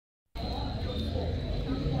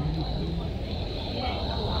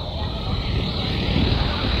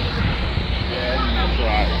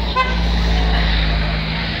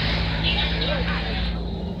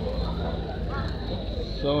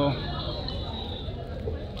So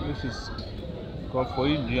this is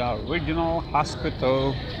Koforidua Regional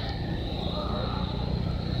Hospital.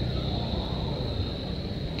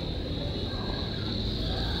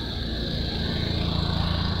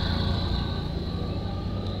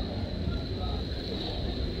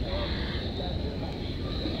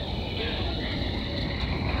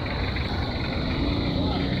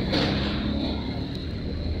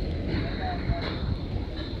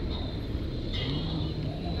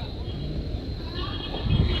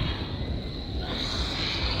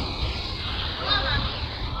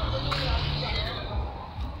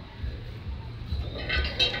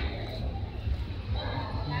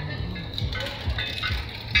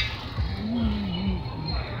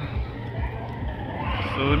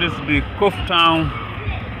 So this is the Koforidua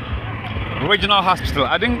Regional Hospital.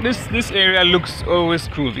 I think this area looks always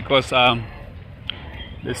cool because the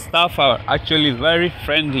staff are actually very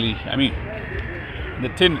friendly. I mean, the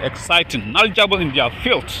thing exciting, knowledgeable in their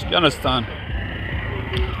field. You understand?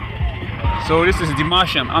 So this is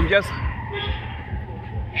Demarshian. I'm just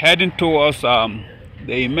heading towards the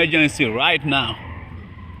emergency right now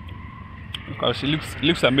because it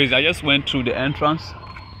looks amazing. I just went through the entrance.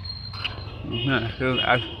 So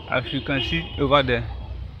as you can see over there,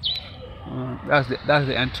 that's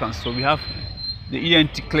the entrance. So we have the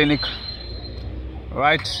ENT clinic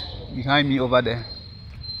right behind me over there.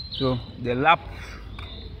 So the lab,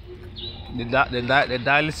 the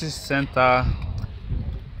dialysis center,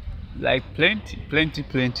 like plenty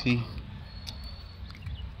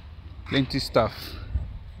stuff.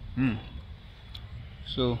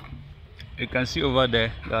 So you can see over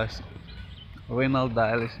there, that's renal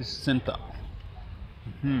dialysis center.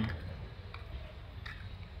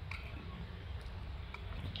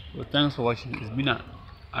 So thanks for watching. It's been an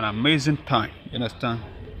amazing time, you understand?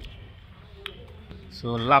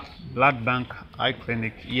 So lab, blood bank, eye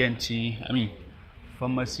clinic, ENT, I mean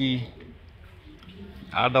pharmacy,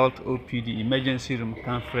 adult OPD, emergency room,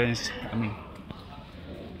 conference, I mean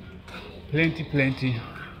plenty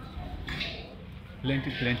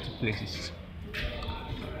places.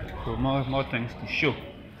 So more things to show.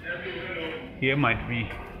 Here might be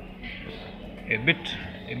a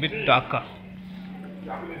bit darker,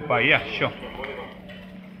 but yeah, sure,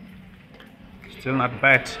 still not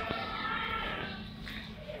bad.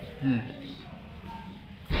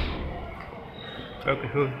 Okay,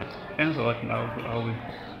 so thanks for watching. I will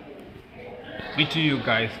meet you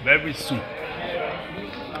guys very soon.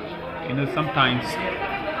 You know, sometimes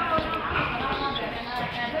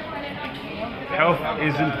health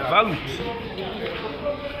isn't valued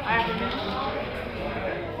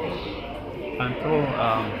until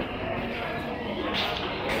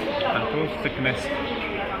sickness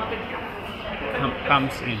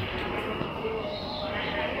comes in.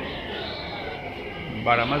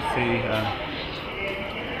 But I must say,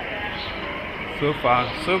 so far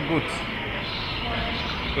so good.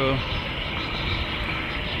 So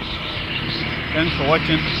thanks for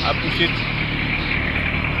watching. I appreciate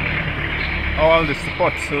all the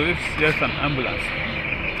support. So this is just an ambulance.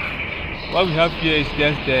 What we have here is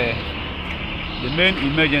just the main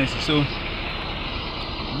emergency. So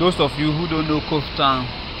those of you who don't know Koforidua,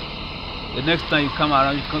 the next time you come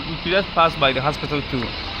around, you can just pass by the hospital to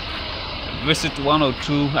visit one or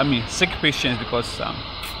two, I mean, sick patients, because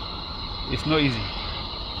it's not easy.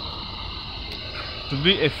 To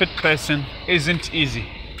be a fit person isn't easy.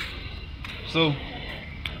 So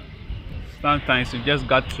sometimes you just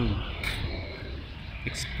got to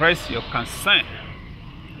express your concern.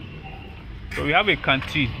 So we have a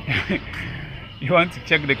canteen. You want to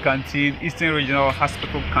check the canteen, Eastern Regional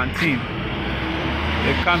Hospital canteen.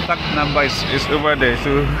 The contact number is over there.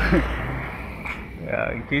 So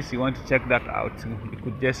in case you want to check that out, you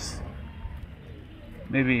could just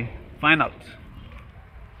maybe find out.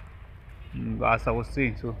 As I was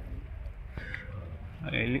saying, so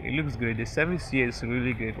it looks great. The service here is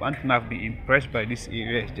really great. One thing I've been impressed by this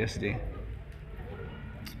area is just the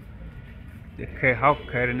care, how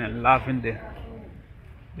caring and loving the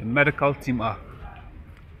medical team are.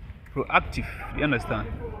 Proactive, you understand?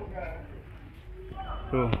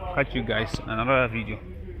 So catch you guys in another video.